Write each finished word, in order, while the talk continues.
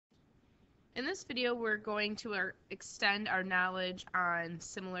In this video, we're going to extend our knowledge on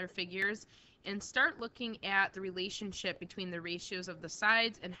similar figures and start looking at the relationship between the ratios of the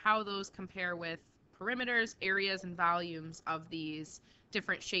sides and how those compare with perimeters, areas, and volumes of these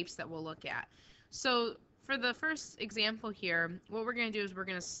different shapes that we'll look at. So for the first example here, what we're going to do is we're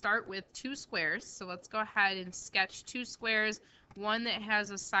going to start with two squares. So let's go ahead and sketch two squares, one that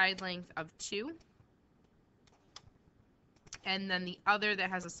has a side length of 2, and then the other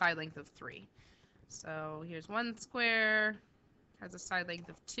that has a side length of 3. So here's one square, has a side length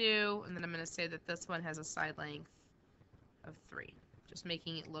of 2, and then I'm going to say that this one has a side length of 3, just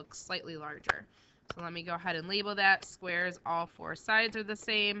making it look slightly larger. So let me go ahead and label that. Squares, all 4 sides are the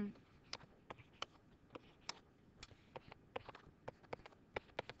same.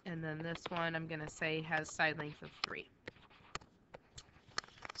 And then this one I'm going to say has side length of 3.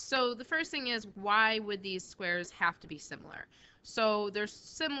 So the first thing is, why would these squares have to be similar? So they're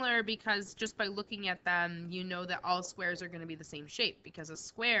similar because just by looking at them, you know that all squares are going to be the same shape, because a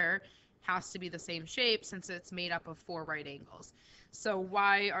square has to be the same shape since it's made up of 4 right angles. So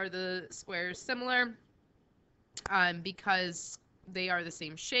why are the squares similar? Because they are the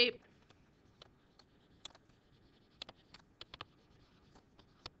same shape.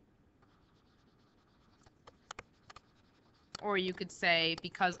 Or you could say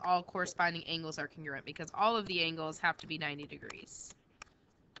because all corresponding angles are congruent, because all of the angles have to be 90 degrees.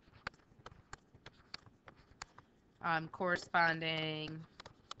 Corresponding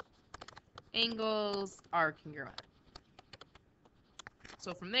angles are congruent.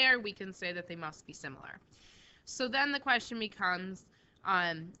 So from there, we can say that they must be similar. So then the question becomes,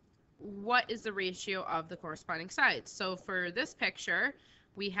 what is the ratio of the corresponding sides? So for this picture,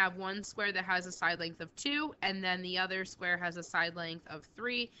 we have one square that has a side length of 2, and then the other square has a side length of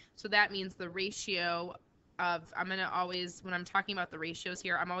 3. So that means the ratio of, I'm going to always, when I'm talking about the ratios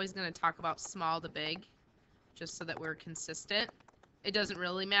here, I'm always going to talk about small to big, just so that we're consistent. It doesn't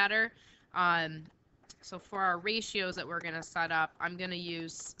really matter. So for our ratios that we're going to set up, I'm going to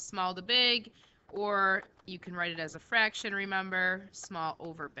use small to big, or you can write it as a fraction, remember, small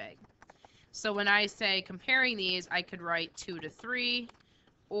over big. So when I say comparing these, I could write 2 to 3,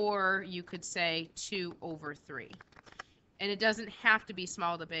 or you could say 2 over 3. And it doesn't have to be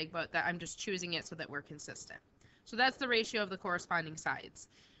small to big, but I'm just choosing it so that we're consistent. So that's the ratio of the corresponding sides.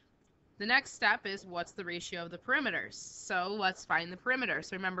 The next step is, what's the ratio of the perimeters? So let's find the perimeter.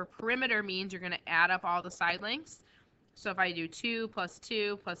 So remember, perimeter means you're going to add up all the side lengths. So if I do 2 plus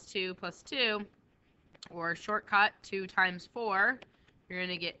 2 plus 2 plus 2, or shortcut 2 times 4, you're going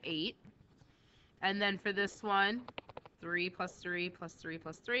to get 8. And then for this one, 3 plus 3 plus 3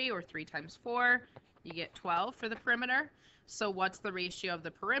 plus 3, or 3 times 4, you get 12 for the perimeter. So what's the ratio of the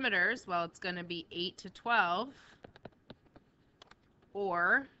perimeters? Well, it's going to be 8 to 12,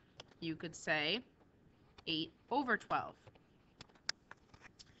 or you could say 8 over 12.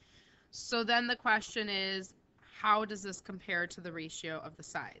 So then the question is, how does this compare to the ratio of the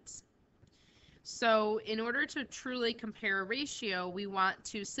sides? So in order to truly compare a ratio, we want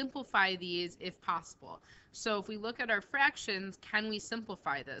to simplify these if possible. So if we look at our fractions, can we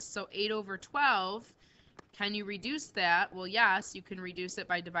simplify this? So 8 over 12, can you reduce that? Well, yes, you can reduce it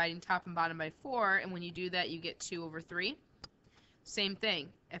by dividing top and bottom by 4, and when you do that, you get 2 over 3. Same thing.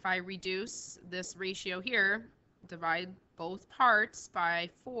 If I reduce this ratio here, divide both parts by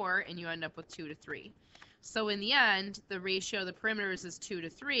 4, and you end up with 2 to 3. So in the end, the ratio of the perimeters is 2 to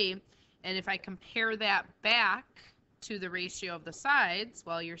 3, and if I compare that back to the ratio of the sides,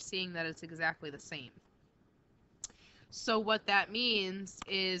 well, you're seeing that it's exactly the same. So what that means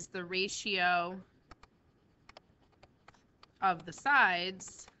is the ratio of the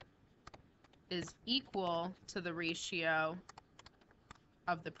sides is equal to the ratio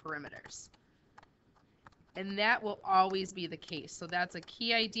of the perimeters. And that will always be the case. So that's a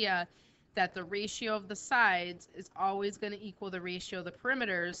key idea, that the ratio of the sides is always going to equal the ratio of the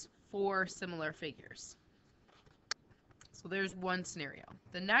perimeters for similar figures. So there's one scenario.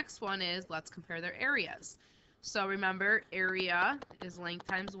 The next one is, let's compare their areas. So remember, area is length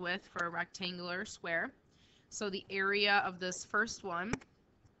times width for a rectangular square. So the area of this first one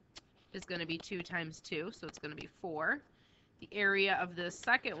is going to be 2 times 2, so it's going to be 4. The area of this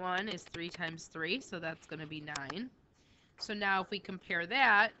second one is 3 times 3, so that's going to be 9. So now if we compare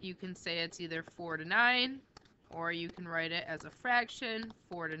that, you can say it's either 4 to 9, or you can write it as a fraction,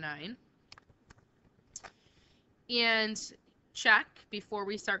 4 to 9. And check, before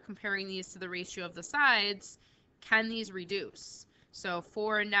we start comparing these to the ratio of the sides, can these reduce? So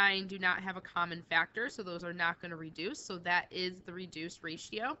 4 and 9 do not have a common factor, so those are not going to reduce. So that is the reduced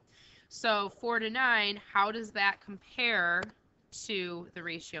ratio. So 4 to 9, how does that compare to the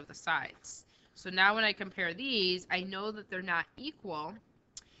ratio of the sides. So now when I compare these, I know that they're not equal.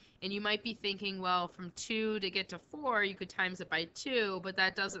 And you might be thinking, well, from 2 to get to 4, you could times it by 2, but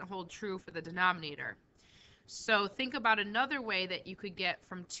that doesn't hold true for the denominator. So think about another way that you could get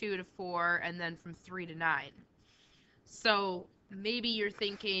from 2 to 4 and then from 3 to 9. So maybe you're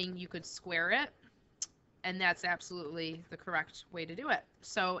thinking you could square it, and that's absolutely the correct way to do it.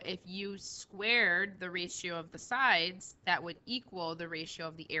 So if you squared the ratio of the sides, that would equal the ratio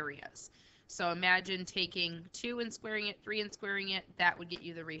of the areas. So imagine taking 2 and squaring it, 3 and squaring it, that would get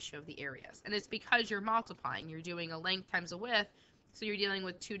you the ratio of the areas. And it's because you're multiplying. You're doing a length times a width, so you're dealing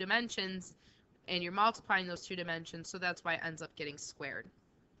with 2 dimensions, and you're multiplying those 2 dimensions, so that's why it ends up getting squared.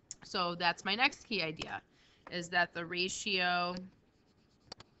 So that's my next key idea, is that the ratio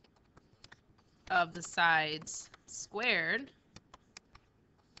of the sides squared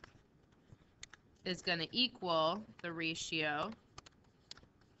is going to equal the ratio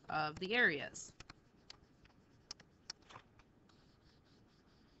of the areas.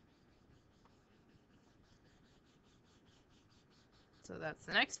 So that's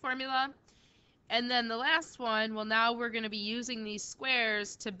the next formula. And then the last one, well, now we're going to be using these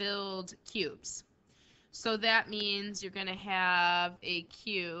squares to build cubes. So that means you're going to have a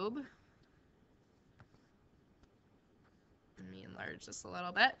cube. Let me enlarge this a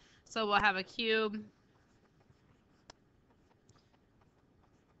little bit. So we'll have a cube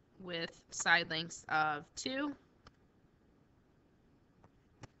with side lengths of 2.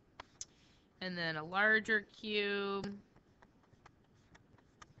 And then a larger cube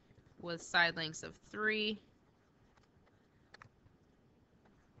with side lengths of 3.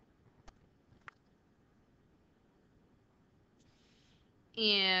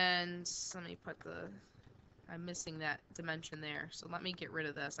 And let me put I'm missing that dimension there. So let me get rid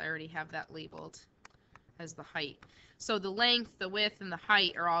of this. I already have that labeled as the height. So the length, the width, and the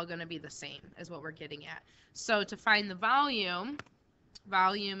height are all going to be the same, is what we're getting at. So to find the volume,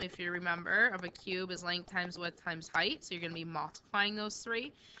 if you remember, of a cube is length times width times height. So you're going to be multiplying those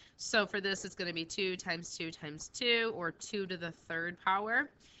 3. So for this, it's going to be 2 times 2 times 2, or 2 to the 3rd power.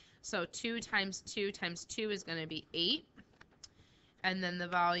 So 2 times 2 times 2 is going to be 8. And then the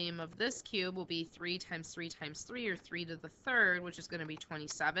volume of this cube will be 3 times 3 times 3, or 3 to the 3rd, which is going to be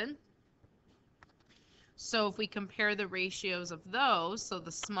 27. So if we compare the ratios of those, so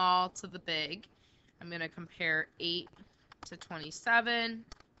the small to the big, I'm going to compare 8 to 27,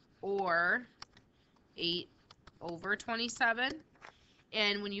 or 8 over 27.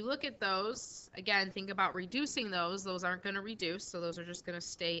 And when you look at those, again, think about reducing those. Those aren't going to reduce, so those are just going to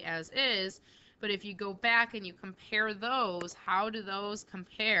stay as is. But if you go back and you compare those, how do those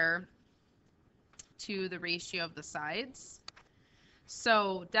compare to the ratio of the sides?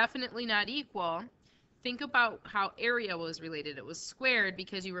 So definitely not equal. Think about how area was related. It was squared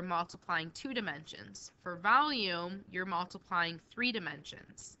because you were multiplying 2 dimensions. For volume, you're multiplying 3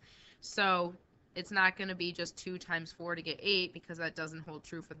 dimensions. So it's not going to be just 2 times 4 to get 8, because that doesn't hold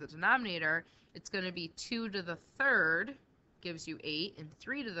true for the denominator. It's going to be 2 to the 3rd gives you 8, and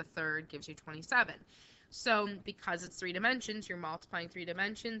 3 to the 3rd gives you 27. So because it's 3 dimensions, you're multiplying 3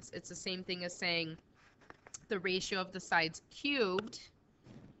 dimensions. It's the same thing as saying the ratio of the sides cubed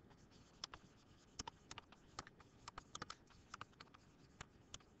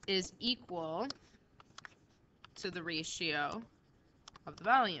is equal to the ratio of the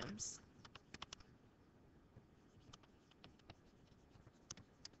volumes.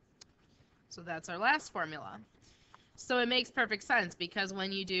 So that's our last formula. So it makes perfect sense, because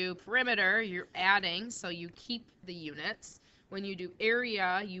when you do perimeter, you're adding, so you keep the units. When you do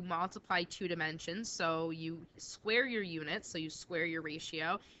area, you multiply 2 dimensions, so you square your units, so you square your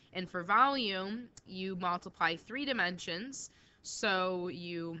ratio. And for volume, you multiply 3 dimensions, so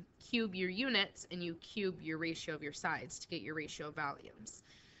you cube your units and you cube your ratio of your sides to get your ratio of volumes.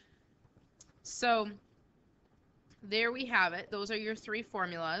 So there we have it. Those are your 3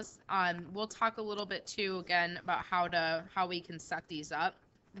 formulas. We'll talk a little bit too, again, about how we can set these up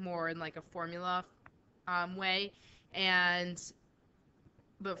more in like a formula way.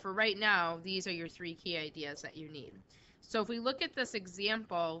 But for right now, these are your 3 key ideas that you need. So if we look at this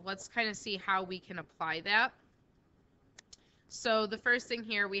example, let's kind of see how we can apply that. So the first thing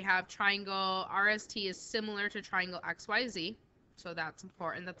here, we have triangle RST is similar to triangle XYZ. So that's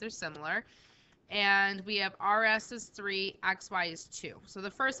important that they're similar. And we have RS is 3, XY is 2. So the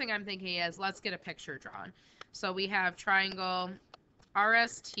first thing I'm thinking is, let's get a picture drawn. So we have triangle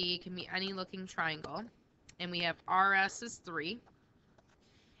RST, can be any looking triangle. And we have RS is 3.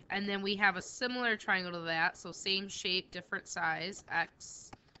 And then we have a similar triangle to that. So same shape, different size,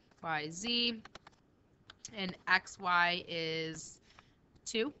 X, Y, Z. and xy is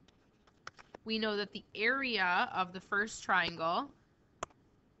 2. We know that the area of the first triangle,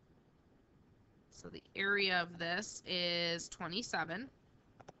 so the area of this is 27.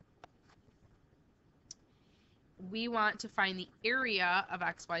 We want to find the area of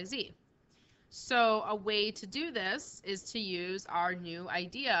xyz. So a way to do this is to use our new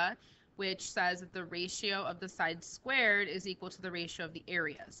idea, which says that the ratio of the sides squared is equal to the ratio of the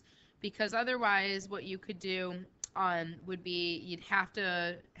areas. Because otherwise what you could do would be you'd have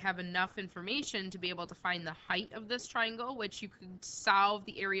to have enough information to be able to find the height of this triangle, which you could solve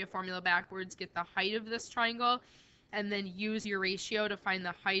the area formula backwards, get the height of this triangle, and then use your ratio to find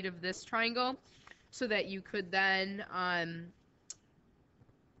the height of this triangle, so that you could then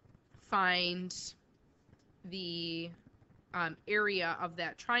find the area of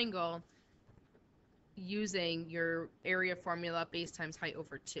that triangle using your area formula, base times height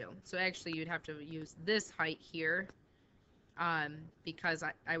over 2. So actually you'd have to use this height here because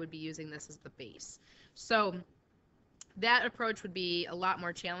I would be using this as the base. So that approach would be a lot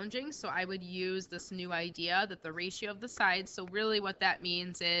more challenging. So I would use this new idea that the ratio of the sides, so really what that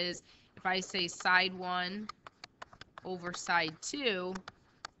means is if I say side 1 over side 2,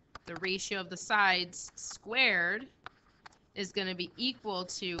 the ratio of the sides squared is going to be equal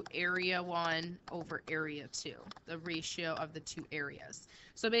to area 1 over area 2, the ratio of the two areas.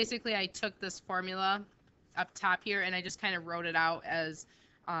 So basically I took this formula up top here and I just kind of wrote it out as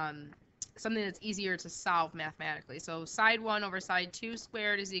something that's easier to solve mathematically. So side 1 over side 2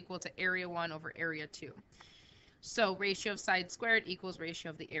 squared is equal to area 1 over area 2. So ratio of sides squared equals ratio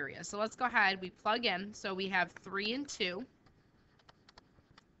of the area. So let's go ahead, we plug in. So we have 3 and 2.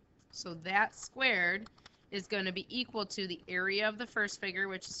 So that squared is going to be equal to the area of the first figure,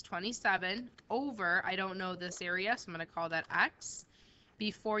 which is 27, over, I don't know this area, so I'm going to call that x.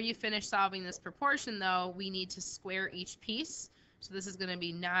 Before you finish solving this proportion, though, we need to square each piece. So this is going to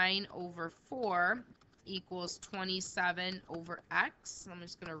be 9 over 4 equals 27 over x. I'm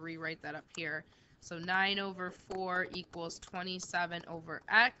just going to rewrite that up here. So 9 over 4 equals 27 over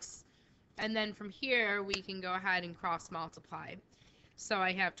x. And then from here, we can go ahead and cross multiply. So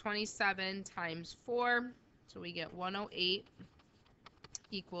I have 27 times 4, so we get 108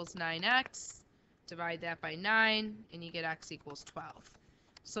 equals 9x. Divide that by 9, and you get x equals 12.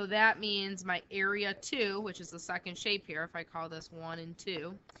 So that means my area 2, which is the second shape here, if I call this 1 and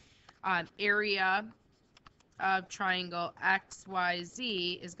 2, area of triangle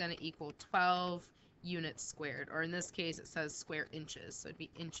XYZ is going to equal 12 units squared, or in this case it says square inches, so it'd be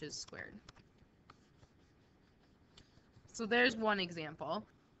inches squared. So there's one example.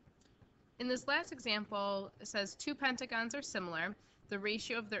 In this last example, it says 2 pentagons are similar. The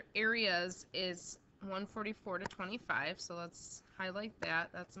ratio of their areas is 144 to 25, so let's highlight that.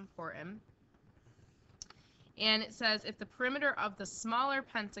 That's important. And it says if the perimeter of the smaller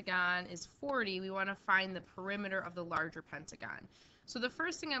pentagon is 40, we want to find the perimeter of the larger pentagon. So the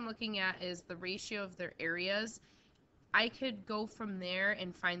first thing I'm looking at is the ratio of their areas. I could go from there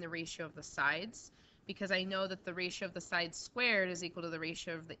and find the ratio of the sides, because I know that the ratio of the sides squared is equal to the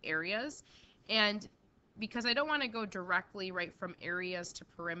ratio of the areas. And because I don't want to go directly right from areas to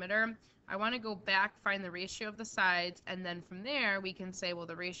perimeter, I want to go back, find the ratio of the sides, and then from there we can say, well,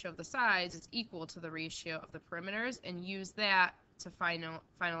 the ratio of the sides is equal to the ratio of the perimeters, and use that to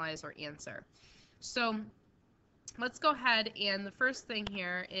finalize our answer. So let's go ahead, and the first thing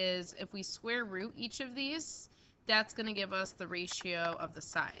here is if we square root each of these, that's going to give us the ratio of the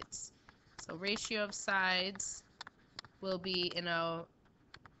sides. So ratio of sides will be, let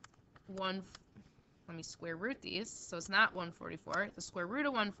me square root these. So it's not 144. The square root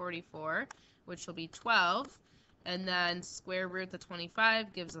of 144, which will be 12, and then square root the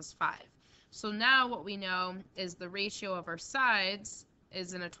 25 gives us 5. So now what we know is the ratio of our sides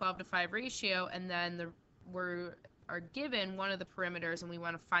is in a 12 to 5 ratio, and then we are given one of the perimeters, and we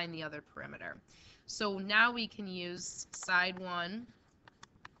want to find the other perimeter. So now we can use side 1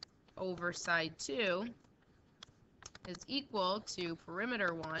 over side 2 is equal to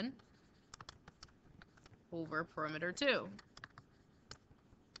perimeter 1 over perimeter 2.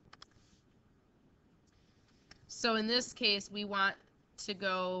 So in this case, we want to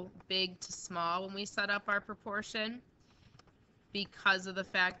go big to small when we set up our proportion, because of the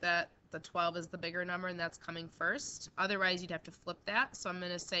fact that the 12 is the bigger number and that's coming first. Otherwise, you'd have to flip that. So I'm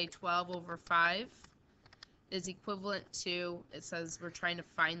going to say 12 over 5 is equivalent to, it says we're trying to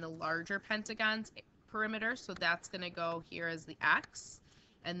find the larger pentagon's perimeter, so that's going to go here as the x.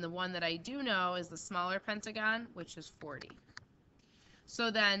 And the one that I do know is the smaller pentagon, which is 40.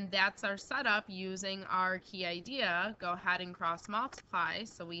 So then that's our setup using our key idea. Go ahead and cross multiply.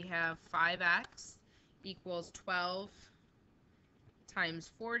 So we have 5x equals 12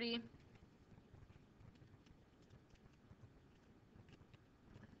 times 40.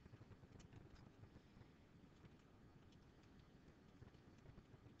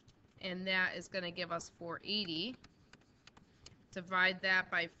 And that is going to give us 480. Divide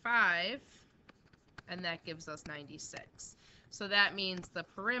that by 5, and that gives us 96. So that means the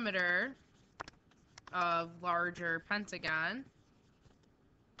perimeter of larger pentagon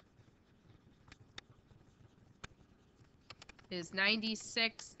is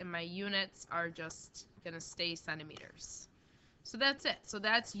 96, and my units are just going to stay centimeters. So that's it. So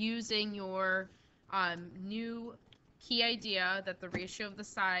that's using your new key idea that the ratio of the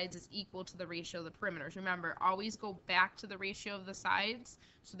sides is equal to the ratio of the perimeters. Remember, always go back to the ratio of the sides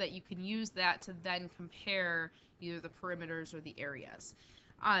so that you can use that to then compare either the perimeters or the areas.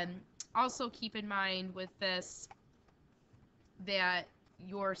 Also keep in mind with this that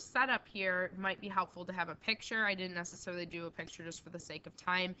your setup here might be helpful to have a picture. I didn't necessarily do a picture just for the sake of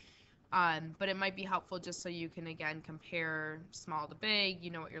time. But it might be helpful just so you can, again, compare small to big,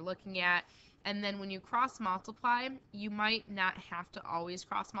 you know what you're looking at. And then when you cross multiply, you might not have to always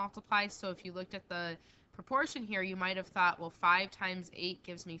cross multiply. So if you looked at the proportion here, you might have thought, well, 5 times 8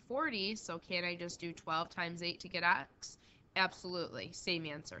 gives me 40, so can I just do 12 times 8 to get x? Absolutely, same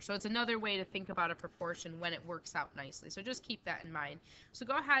answer. So it's another way to think about a proportion when it works out nicely. So just keep that in mind. So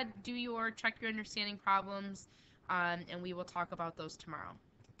go ahead, check your understanding problems, and we will talk about those tomorrow.